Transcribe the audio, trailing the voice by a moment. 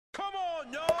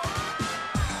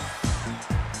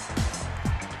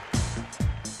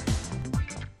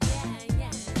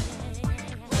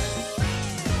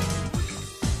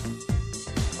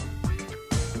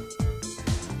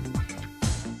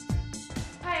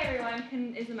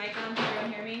is the mic on? Can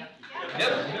everyone hear me?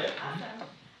 Yep.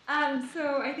 Awesome.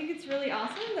 So I think it's really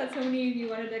awesome that so many of you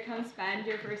wanted to come spend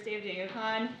your first day of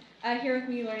DjangoCon here with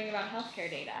me learning about healthcare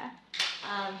data.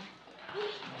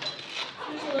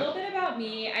 Just a little bit about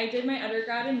me. I did my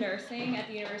undergrad in nursing at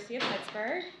the University of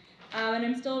Pittsburgh, and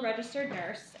I'm still a registered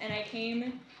nurse, and I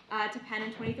came to Penn in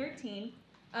 2013.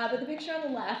 But the picture on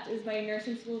the left is my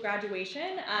nursing school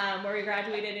graduation, where we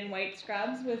graduated in white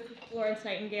scrubs with Florence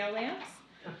Nightingale lamps.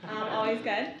 Always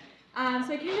good.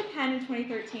 So I came to Penn in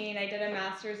 2013. I did a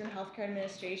master's in healthcare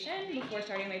administration before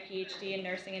starting my PhD in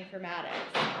nursing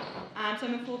informatics. So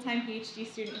I'm a full-time PhD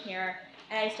student here,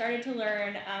 and I started to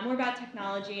learn more about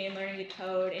technology and learning to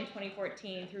code in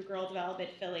 2014 through Girl Development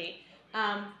Philly.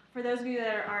 For those of you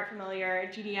that aren't familiar,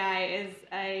 GDI is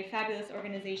a fabulous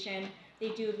organization. They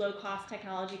do low-cost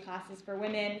technology classes for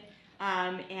women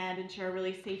and ensure a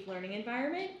really safe learning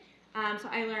environment. So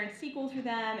I learned SQL through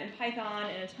them and Python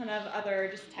and a ton of other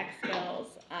just tech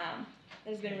skills. That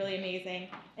has been really amazing.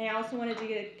 And I also wanted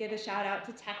to give a shout out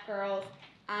to Tech Girls.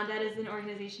 That is an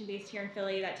organization based here in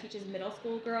Philly that teaches middle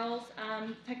school girls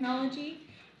technology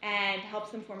and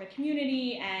helps them form a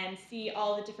community and see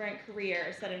all the different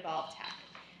careers that involve tech.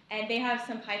 And they have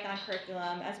some Python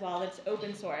curriculum as well that's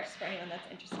open source for anyone that's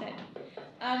interested.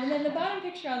 And then the bottom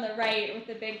picture on the right with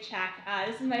the big check,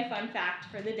 this is my fun fact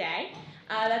for the day.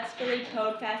 That's Philly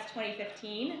Code Fest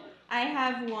 2015. I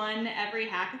have won every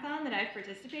hackathon that I've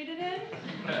participated in.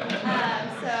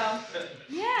 So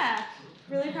yeah,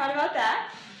 really proud about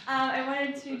that. I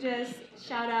wanted to just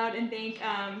shout out and thank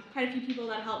quite a few people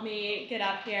that helped me get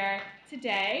up here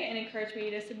today and encouraged me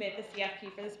to submit the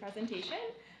CFP for this presentation.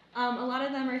 A lot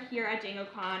of them are here at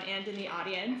DjangoCon and in the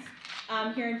audience.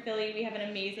 Here in Philly, we have an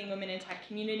amazing women in tech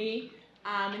community.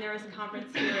 And there was a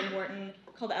conference here in Wharton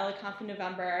called ELEConf in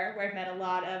November, where I've met a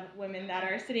lot of women that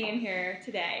are sitting in here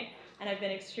today, and have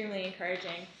been extremely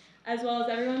encouraging, as well as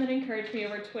everyone that encouraged me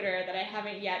over Twitter that I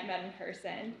haven't yet met in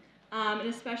person. And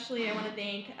especially I want to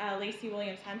thank Lacey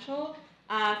Williams-Henschel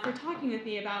for talking with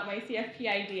me about my CFP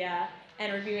idea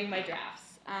and reviewing my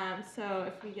drafts. So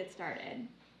if we get started.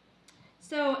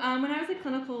 So when I was a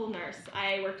clinical nurse,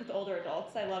 I worked with older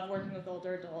adults. I love working with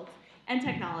older adults and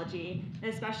technology,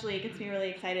 and especially it gets me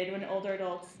really excited when older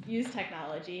adults use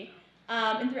technology.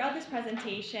 And throughout this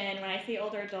presentation, when I say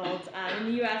older adults, in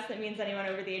the US that means anyone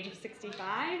over the age of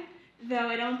 65, though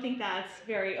I don't think that's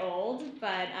very old,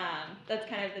 but that's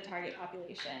kind of the target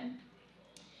population.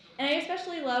 And I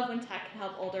especially love when tech can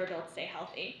help older adults stay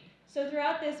healthy. So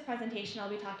throughout this presentation, I'll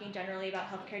be talking generally about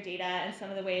healthcare data and some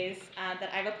of the ways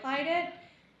that I've applied it,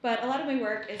 but a lot of my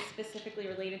work is specifically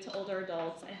related to older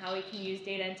adults and how we can use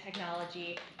data and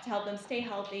technology to help them stay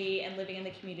healthy and living in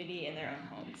the community in their own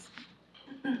homes.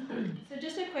 So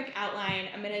just a quick outline,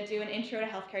 I'm going to do an intro to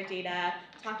healthcare data,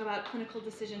 talk about clinical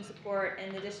decision support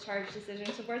and the discharge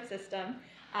decision support system,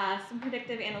 some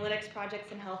predictive analytics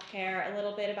projects in healthcare, a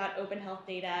little bit about open health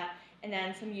data, and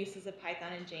then some uses of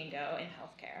Python and Django in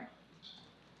healthcare.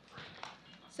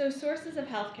 So sources of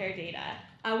healthcare data.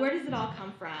 Where does it all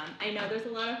come from? I know there's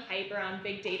a lot of hype around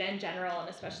big data in general, and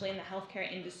especially in the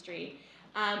healthcare industry.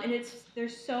 And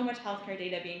there's so much healthcare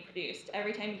data being produced.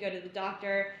 Every time you go to the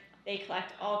doctor, they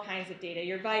collect all kinds of data.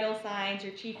 Your vital signs,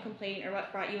 your chief complaint, or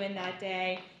what brought you in that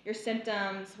day, your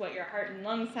symptoms, what your heart and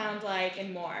lungs sound like,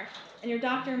 and more. And your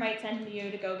doctor might send you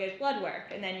to go get blood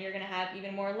work, and then you're going to have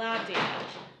even more lab data.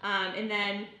 And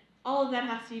then all of that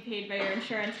has to be paid by your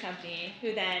insurance company,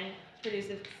 who then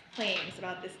produces claims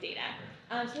about this data.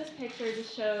 So this picture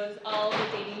just shows all the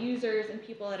data users and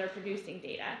people that are producing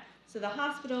data. So the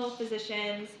hospital,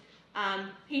 physicians,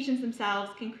 patients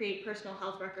themselves can create personal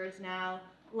health records now,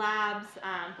 labs,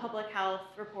 public health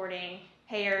reporting,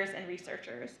 payers, and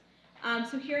researchers.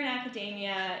 So here in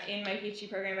academia, in my PhD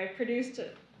program, I've produced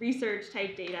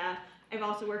research-type data. I've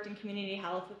also worked in community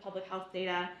health with public health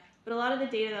data. But a lot of the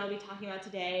data that I'll be talking about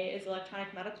today is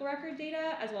electronic medical record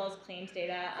data, as well as claims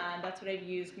data. That's what I've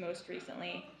used most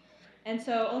recently. And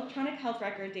so electronic health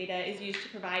record data is used to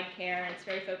provide care, and it's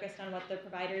very focused on what the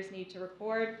providers need to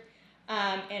record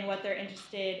and what they're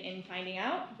interested in finding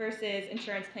out, versus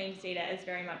insurance claims data is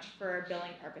very much for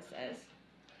billing purposes.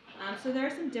 So there are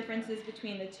some differences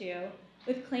between the two.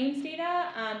 With claims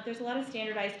data, there's a lot of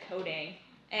standardized coding.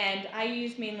 And I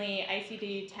used mainly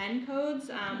ICD-10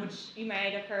 codes, which you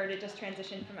might have heard it just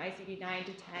transitioned from ICD-9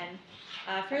 to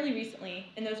 10 fairly recently.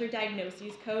 And those are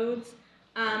diagnoses codes.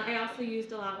 I also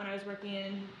used a lot when I was working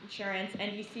in insurance,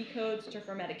 NDC codes, which are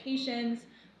for medications,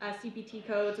 CPT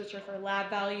codes, which are for lab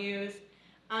values,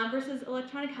 versus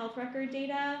electronic health record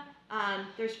data.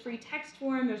 There's free text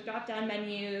form, there's drop-down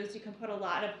menus, you can put a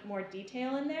lot of more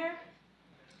detail in there.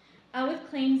 With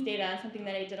claims data, something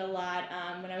that I did a lot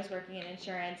when I was working in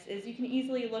insurance is you can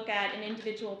easily look at an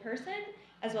individual person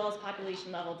as well as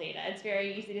population level data. It's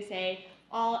very easy to say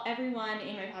everyone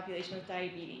in my population with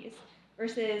diabetes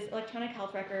versus electronic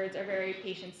health records are very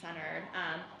patient-centered,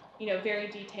 very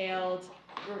detailed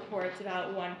reports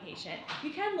about one patient.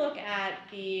 You can look at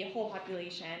the whole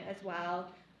population as well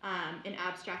and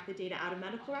abstract the data out of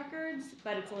medical records,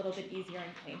 but it's a little bit easier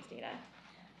in claims data.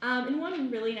 And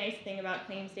one really nice thing about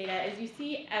claims data is you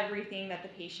see everything that the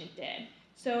patient did.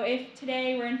 So if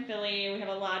today we're in Philly, we have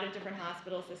a lot of different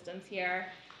hospital systems here.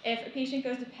 If a patient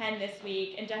goes to Penn this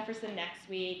week and Jefferson next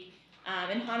week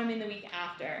and Hahnemann the week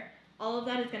after, all of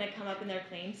that is going to come up in their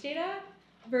claims data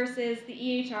versus the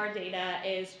EHR data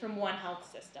is from one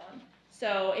health system.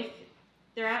 So if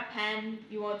they're at Penn,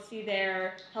 you won't see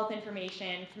their health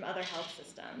information from other health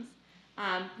systems.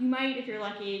 You might, if you're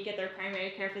lucky, get their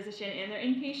primary care physician and their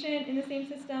inpatient in the same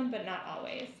system, but not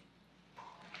always.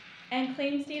 And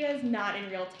claims data is not in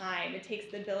real time. It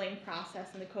takes the billing process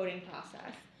and the coding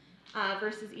process,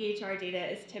 versus EHR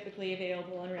data is typically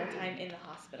available in real time in the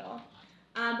hospital.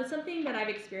 But something that I've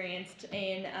experienced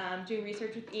in doing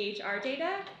research with EHR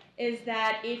data is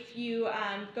that if you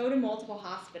go to multiple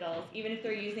hospitals, even if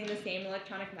they're using the same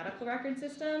electronic medical record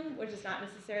system, which is not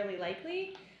necessarily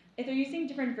likely, if they're using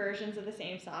different versions of the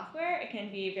same software, it can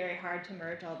be very hard to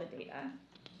merge all the data.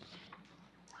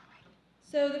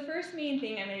 So the first main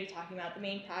thing I'm going to be talking about, the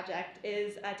main project,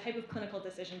 is a type of clinical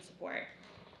decision support.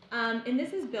 And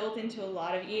this is built into a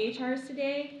lot of EHRs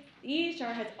today. The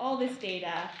EHR has all this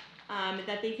data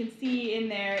that they can see in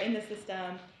the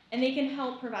system, and they can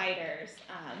help providers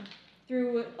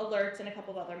through alerts and a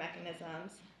couple of other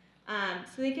mechanisms.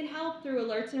 So they can help through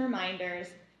alerts and reminders,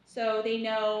 so they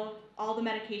know all the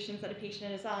medications that a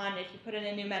patient is on. If you put in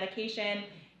a new medication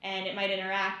and it might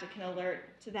interact, it can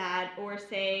alert to that. Or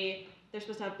say they're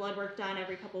supposed to have blood work done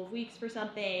every couple of weeks for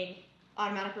something,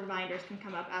 automatic reminders can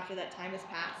come up after that time has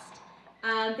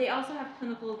passed. They also have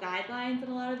clinical guidelines in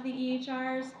a lot of the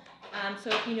EHRs. So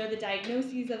if you know the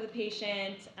diagnoses of the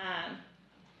patient,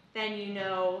 then you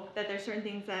know that there's certain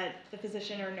things that the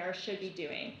physician or nurse should be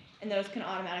doing, and those can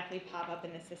automatically pop up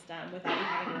in the system without you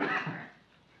having to remember.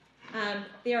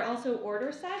 They are also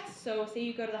order sets, so say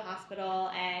you go to the hospital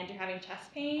and you're having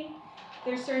chest pain,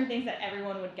 there's certain things that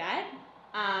everyone would get,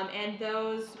 and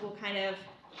those will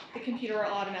the computer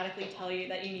will automatically tell you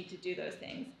that you need to do those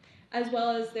things. As well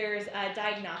as there's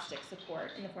diagnostic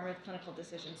support in the form of clinical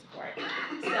decision support.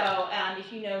 So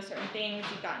if you know certain things,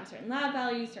 you've gotten certain lab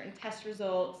values, certain test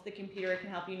results, the computer can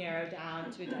help you narrow down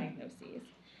to a diagnosis.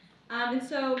 And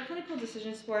so clinical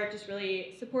decision support just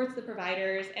really supports the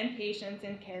providers and patients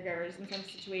and caregivers in some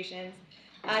situations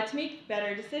to make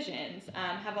better decisions,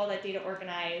 have all that data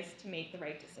organized to make the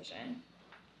right decision.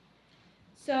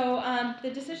 So the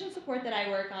decision support that I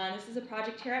work on, this is a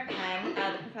project here at Penn.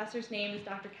 The professor's name is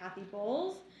Dr. Kathy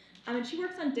Bowles, and she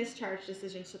works on discharge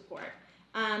decision support.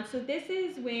 So this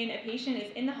is when a patient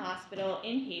is in the hospital,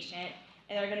 inpatient,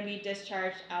 and they're going to be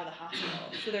discharged out of the hospital,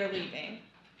 so they're leaving.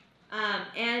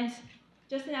 And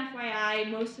just an FYI,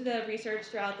 most of the research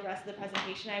throughout the rest of the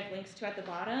presentation I have links to at the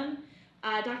bottom.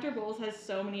 Dr. Bowles has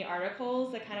so many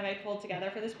articles that I pulled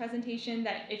together for this presentation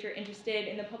that if you're interested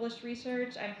in the published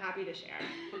research, I'm happy to share.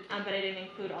 But I didn't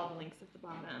include all the links at the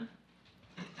bottom.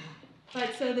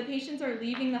 But so the patients are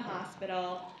leaving the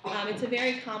hospital. It's a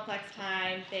very complex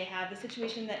time. They have the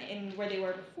situation where they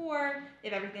were before. They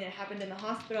have everything that happened in the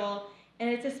hospital. And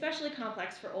it's especially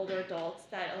complex for older adults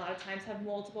that a lot of times have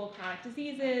multiple chronic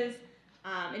diseases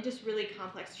and just really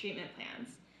complex treatment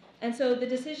plans. And so the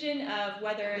decision of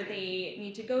whether they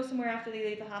need to go somewhere after they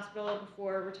leave the hospital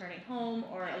before returning home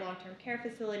or a long-term care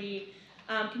facility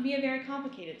can be a very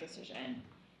complicated decision.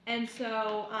 And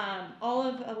so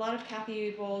a lot of Kathy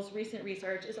Bowles' recent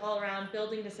research is all around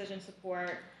building decision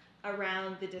support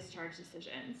around the discharge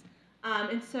decisions.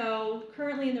 And so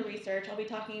currently in the research, I'll be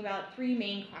talking about 3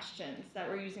 main questions that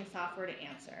we're using software to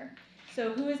answer.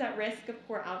 So who is at risk of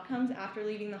poor outcomes after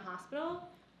leaving the hospital?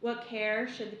 What care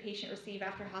should the patient receive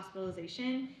after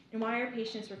hospitalization? And why are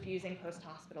patients refusing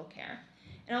post-hospital care?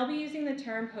 And I'll be using the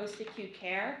term post-acute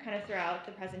care throughout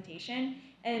the presentation.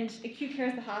 And acute care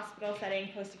is the hospital setting,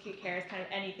 post-acute care is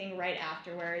anything right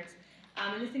afterwards.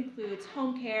 And this includes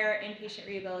home care, inpatient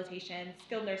rehabilitation,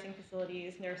 skilled nursing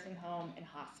facilities, nursing home, and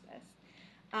hospice.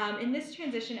 And this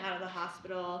transition out of the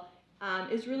hospital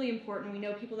is really important. We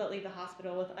know people that leave the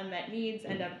hospital with unmet needs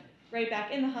end up right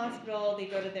back in the hospital. They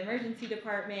go to the emergency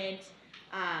department.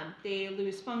 They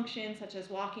lose functions such as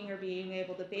walking or being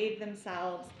able to bathe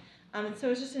themselves. And so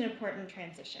it's just an important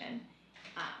transition.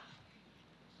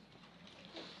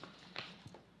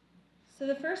 So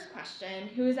the first question,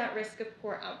 who is at risk of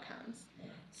poor outcomes?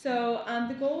 So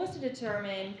the goal was to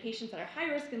determine patients that are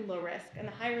high risk and low risk, and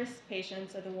the high risk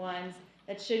patients are the ones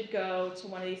that should go to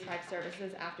one of these 5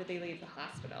 services after they leave the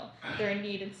hospital. They're in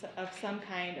need of some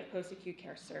kind of post-acute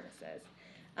care services.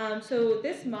 So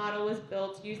this model was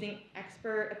built using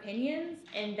expert opinions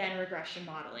and then regression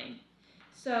modeling.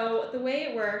 So the way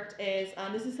it worked is,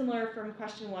 this is similar from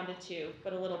question 1 to 2,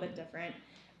 but a little bit different.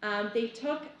 They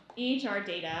took EHR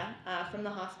data from the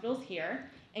hospitals here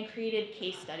and created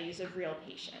case studies of real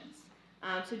patients.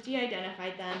 So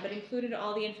de-identified them, but included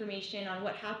all the information on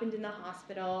what happened in the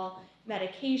hospital,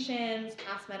 medications,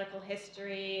 past medical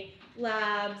history,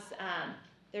 labs,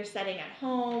 their setting at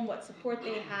home, what support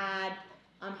they had,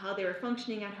 how they were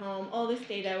functioning at home. All this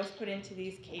data was put into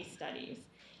these case studies.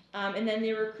 And then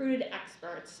they recruited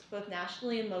experts, both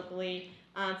nationally and locally,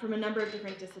 from a number of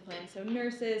different disciplines. So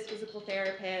nurses, physical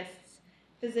therapists,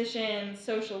 physicians,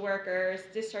 social workers,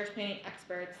 discharge planning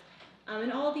experts.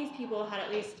 And all of these people had at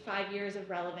least 5 years of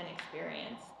relevant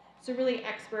experience. So really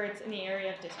experts in the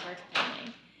area of discharge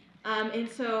planning. And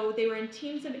so they were in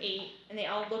teams of 8, and they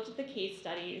all looked at the case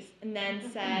studies and then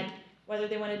said whether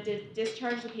they wanted to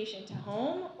discharge the patient to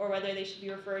home or whether they should be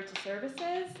referred to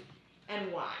services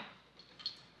and why.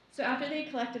 So after they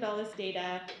collected all this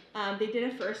data, they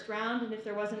did a first round, and if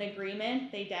there was an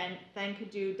agreement, they then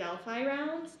could do Delphi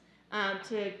rounds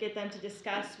to get them to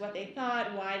discuss what they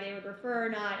thought, why they would refer or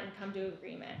not, and come to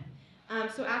agreement.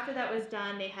 So after that was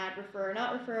done, they had refer or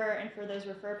not refer, and for those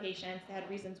refer patients, they had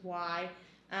reasons why,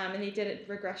 and they did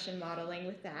regression modeling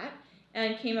with that,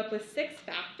 and came up with 6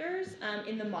 factors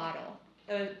in the model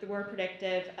that were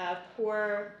predictive of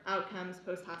poor outcomes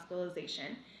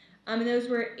post-hospitalization. And those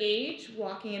were age,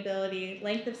 walking ability,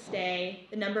 length of stay,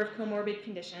 the number of comorbid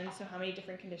conditions, so how many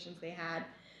different conditions they had,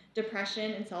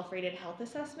 depression, and self-rated health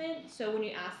assessment. So when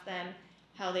you ask them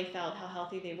how they felt, how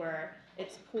healthy they were,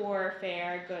 it's poor,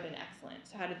 fair, good, and excellent.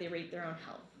 So how did they rate their own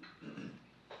health?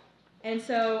 And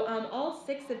so all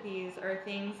 6 of these are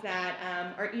things that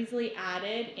are easily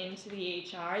added into the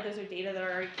EHR. Those are data that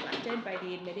are already collected by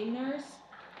the admitting nurse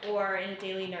or in a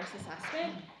daily nurse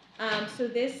assessment. So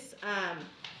this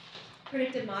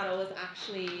predictive model was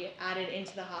actually added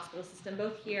into the hospital system,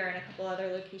 both here and a couple other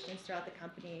locations throughout the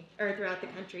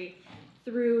country,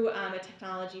 through a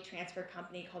technology transfer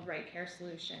company called Right Care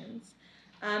Solutions.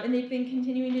 And they've been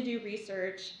continuing to do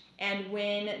research, and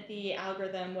when the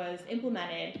algorithm was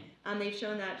implemented, they've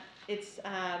shown that it's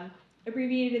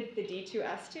abbreviated the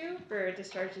D2S2 for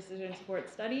Discharge Decision Support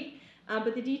Study,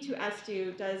 but the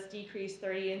D2S2 does decrease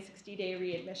 30 and 60-day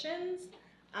readmissions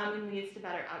and leads to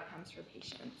better outcomes for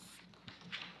patients.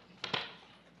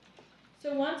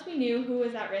 So once we knew who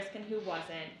was at risk and who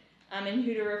wasn't, and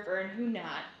who to refer and who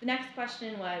not, the next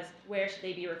question was, where should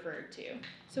they be referred to?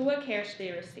 So what care should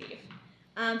they receive?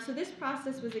 So this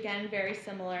process was, again, very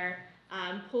similar.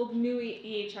 Pulled new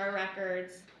EHR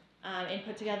records and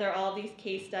put together all of these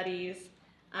case studies.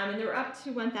 And there were up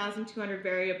to 1,200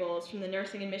 variables from the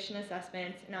nursing admission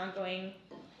assessments and ongoing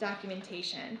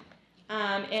documentation.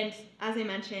 And as I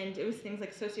mentioned, it was things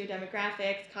like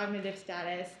sociodemographics, cognitive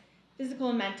status, physical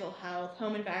and mental health,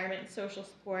 home environment, and social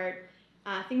support,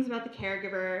 things about the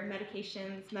caregiver,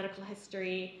 medications, medical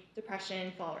history,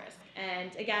 depression, fall risk.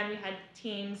 And again, we had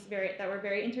teams that were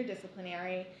very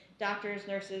interdisciplinary, doctors,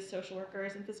 nurses, social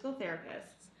workers, and physical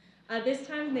therapists. This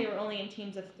time they were only in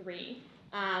teams of 3,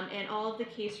 and all of the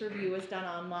case review was done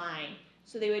online.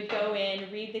 So they would go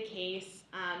in, read the case,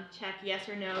 check yes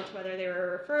or no to whether they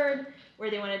were referred, where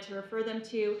they wanted to refer them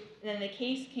to, and then the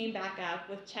case came back up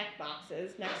with check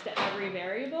boxes next to every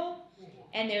variable,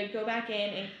 and they would go back in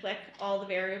and click all the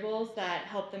variables that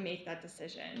helped them make that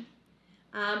decision.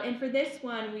 And for this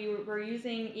one, we were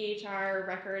using EHR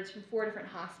records from 4 different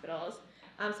hospitals.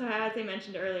 So as I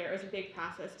mentioned earlier, it was a big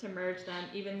process to merge them,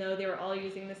 even though they were all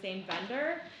using the same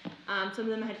vendor. Some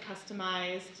of them had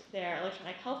customized their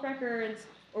electronic health records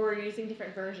or were using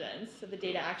different versions, so the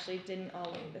data actually didn't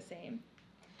all look the same.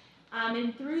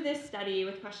 And through this study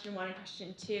with question 1 and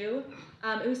question 2,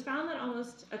 it was found that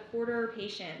almost a quarter of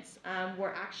patients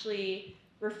were actually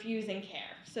refusing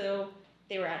care. So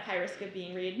they were at high risk of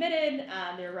being readmitted,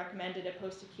 they were recommended a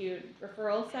post-acute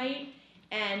referral site,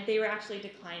 and they were actually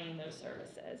declining those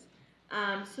services.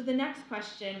 So the next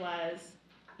question was,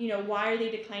 why are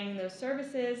they declining those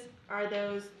services? Are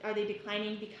they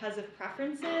declining because of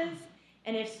preferences?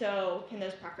 And if so, can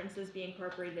those preferences be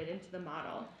incorporated into the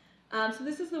model? So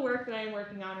this is the work that I'm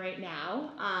working on right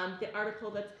now. The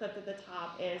article that's clipped at the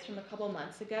top is from a couple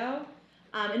months ago.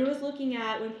 And it was looking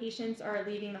at when patients are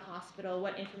leaving the hospital,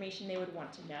 what information they would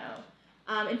want to know.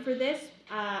 And for this,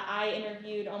 I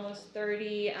interviewed almost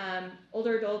 30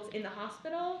 older adults in the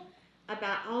hospital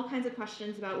about all kinds of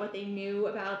questions about what they knew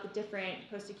about the different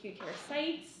post-acute care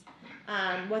sites,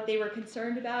 what they were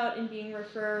concerned about in being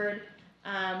referred,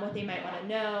 what they might want to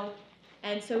know.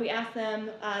 And so we asked them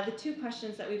the 2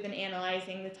 questions that we've been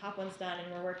analyzing. The top one's done,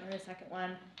 and we're working on the second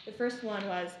one. The first one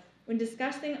was, when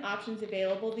discussing options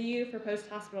available to you for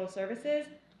post-hospital services,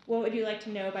 what would you like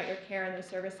to know about your care and those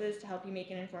services to help you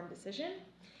make an informed decision?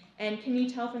 And can you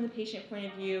tell from the patient point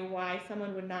of view why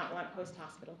someone would not want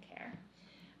post-hospital care?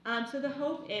 So the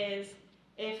hope is,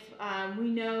 if we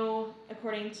know,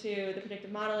 according to the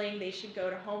predictive modeling, they should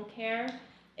go to home care,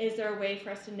 is there a way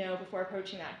for us to know before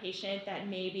approaching that patient that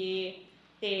maybe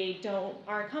they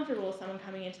aren't comfortable with someone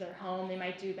coming into their home, they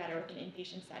might do better with an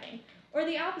inpatient setting? Or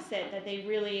the opposite, that they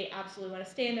really absolutely want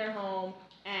to stay in their home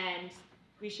and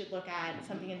we should look at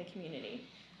something in the community.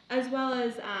 As well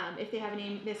as if they have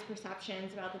any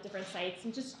misperceptions about the different sites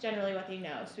and just generally what they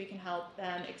know, so we can help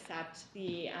them accept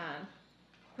the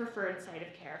preferred site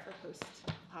of care for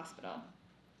post-hospital.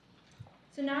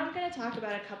 So now I'm going to talk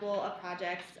about a couple of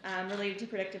projects related to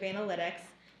predictive analytics.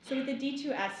 So with the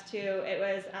D2S2, it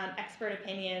was expert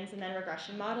opinions and then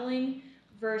regression modeling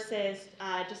versus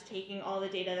just taking all the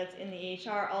data that's in the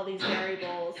EHR, all these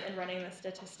variables, and running the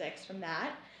statistics from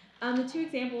that. The 2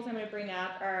 examples I'm going to bring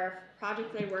up are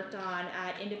projects I worked on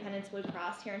at Independence Blue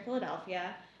Cross here in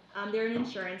Philadelphia. They're an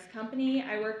insurance company.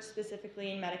 I worked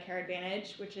specifically in Medicare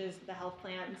Advantage, which is the health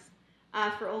plans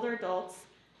for older adults.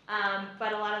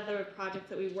 But a lot of the projects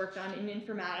that we worked on in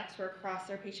informatics were across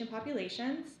their patient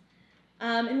populations.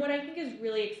 And what I think is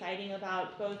really exciting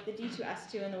about both the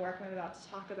D2S2 and the work I'm about to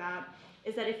talk about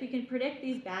is that if we can predict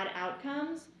these bad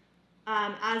outcomes,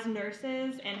 as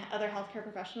nurses and other healthcare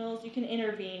professionals, you can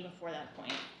intervene before that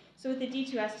point. So with the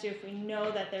D2S2, if we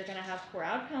know that they're going to have poor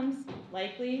outcomes,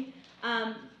 likely,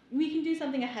 we can do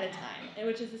something ahead of time,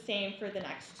 which is the same for the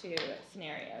next 2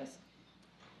 scenarios.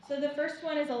 So the first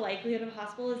one is a likelihood of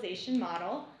hospitalization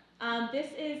model.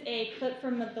 This is a clip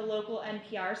from the local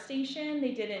NPR station.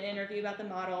 They did an interview about the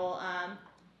model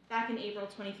back in April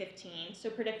 2015, so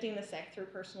predicting the sick through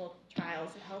personal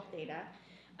trials of health data.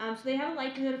 So they have a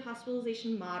likelihood of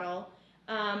hospitalization model,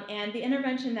 and the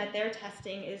intervention that they're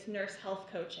testing is nurse health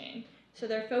coaching. So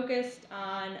they're focused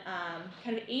on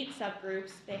kind of 8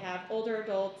 subgroups. They have older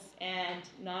adults and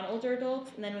non-older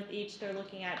adults, and then with each they're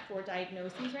looking at 4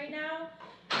 diagnoses right now.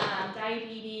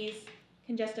 Diabetes,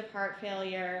 congestive heart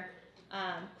failure,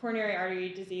 coronary artery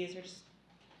disease, or just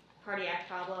cardiac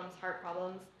problems, heart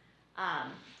problems,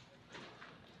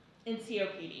 and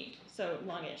COPD, so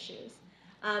lung issues.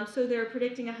 So they're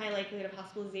predicting a high likelihood of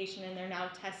hospitalization, and they're now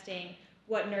testing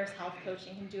what nurse health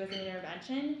coaching can do as an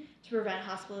intervention to prevent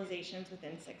hospitalizations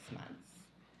within 6 months.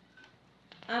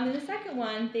 In the second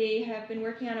one, they have been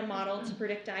working on a model to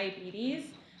predict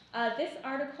diabetes. This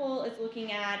article is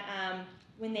looking at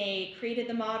when they created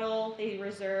the model, they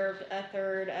reserved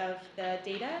 1/3 of the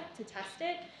data to test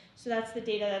it. So that's the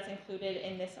data that's included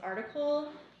in this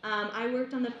article. I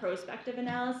worked on the prospective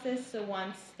analysis, so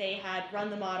once they had run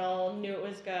the model, knew it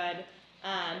was good,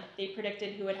 they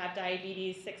predicted who would have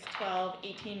diabetes 6, 12,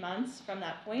 18 months from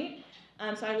that point.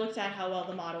 So I looked at how well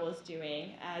the model was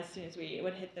doing as soon as we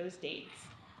would hit those dates.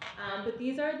 But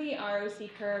these are the ROC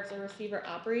curves, or receiver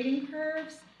operating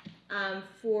curves,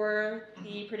 for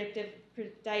the predictive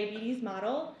diabetes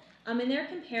model. And they're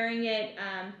comparing it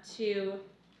to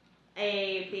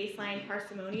a baseline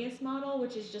parsimonious model,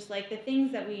 which is just like the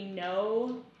things that we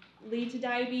know lead to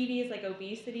diabetes, like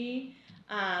obesity.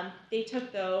 They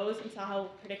took those and saw how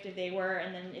predictive they were,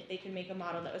 and then if they could make a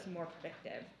model that was more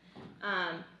predictive.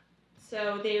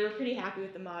 So they were pretty happy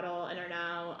with the model and are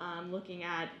now looking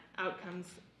at outcomes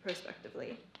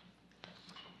prospectively.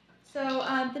 So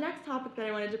the next topic that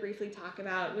I wanted to briefly talk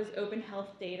about was open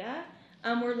health data.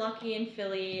 We're lucky in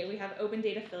Philly, we have Open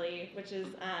Data Philly, which is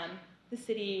the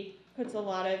city puts a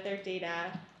lot of their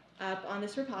data up on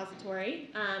this repository,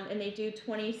 and they do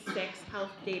 26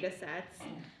 health data sets.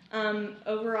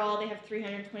 Overall, they have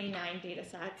 329 data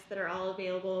sets that are all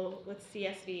available with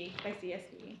CSV by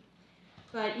CSV.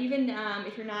 But even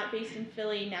if you're not based in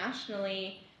Philly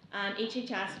nationally,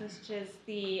 HHS, which is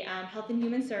the Health and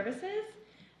Human Services,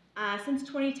 since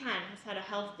 2010 has had a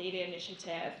health data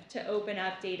initiative to open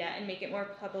up data and make it more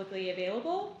publicly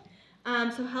available.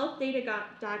 So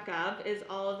healthdata.gov is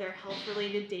all of their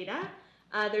health-related data.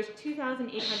 There's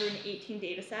 2,818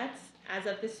 data sets as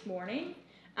of this morning.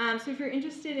 So if you're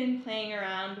interested in playing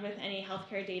around with any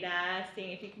healthcare data,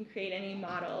 seeing if you can create any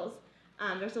models,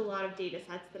 there's a lot of data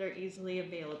sets that are easily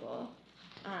available.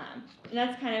 And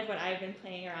that's kind of what I've been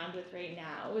playing around with right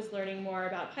now, was learning more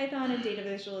about Python and data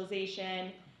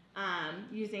visualization,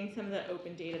 using some of the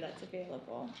open data that's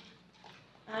available.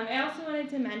 I also wanted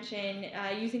to mention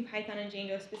using Python and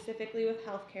Django specifically with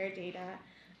healthcare data.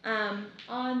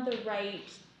 On the right,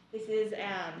 this is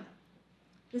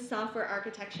the software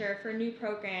architecture for a new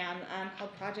program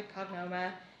called Project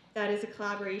Cognoma. That is a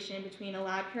collaboration between a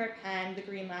lab here at Penn, the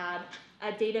Green Lab,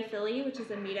 Data Philly, which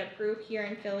is a meetup group here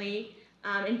in Philly,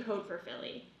 and Code for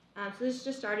Philly. So this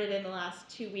just started in the last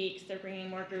 2 weeks. They're bringing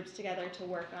more groups together to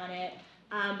work on it.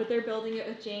 But they're building it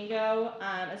with Django,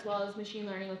 as well as machine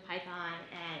learning with Python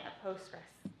and a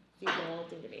PostgreSQL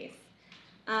database.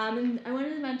 And I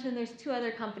wanted to mention there's 2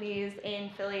 other companies in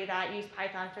Philly that use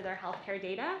Python for their healthcare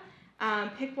data.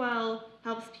 Pickwell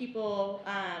helps people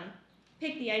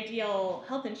pick the ideal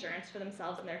health insurance for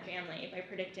themselves and their family by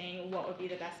predicting what would be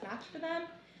the best match for them.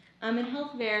 And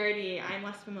Health Verity I'm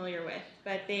less familiar with,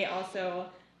 but they also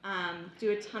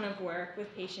do a ton of work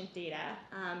with patient data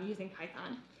using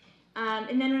Python.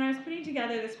 And then when I was putting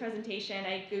together this presentation,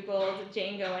 I Googled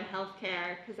Django and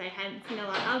healthcare because I hadn't seen a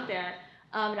lot out there.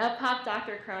 And up popped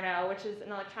Dr. Chrono, which is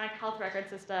an electronic health record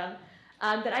system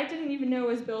that I didn't even know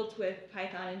was built with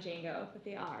Python and Django, but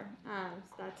they are.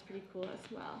 So that's pretty cool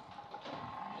as well.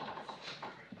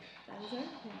 That is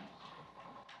everything.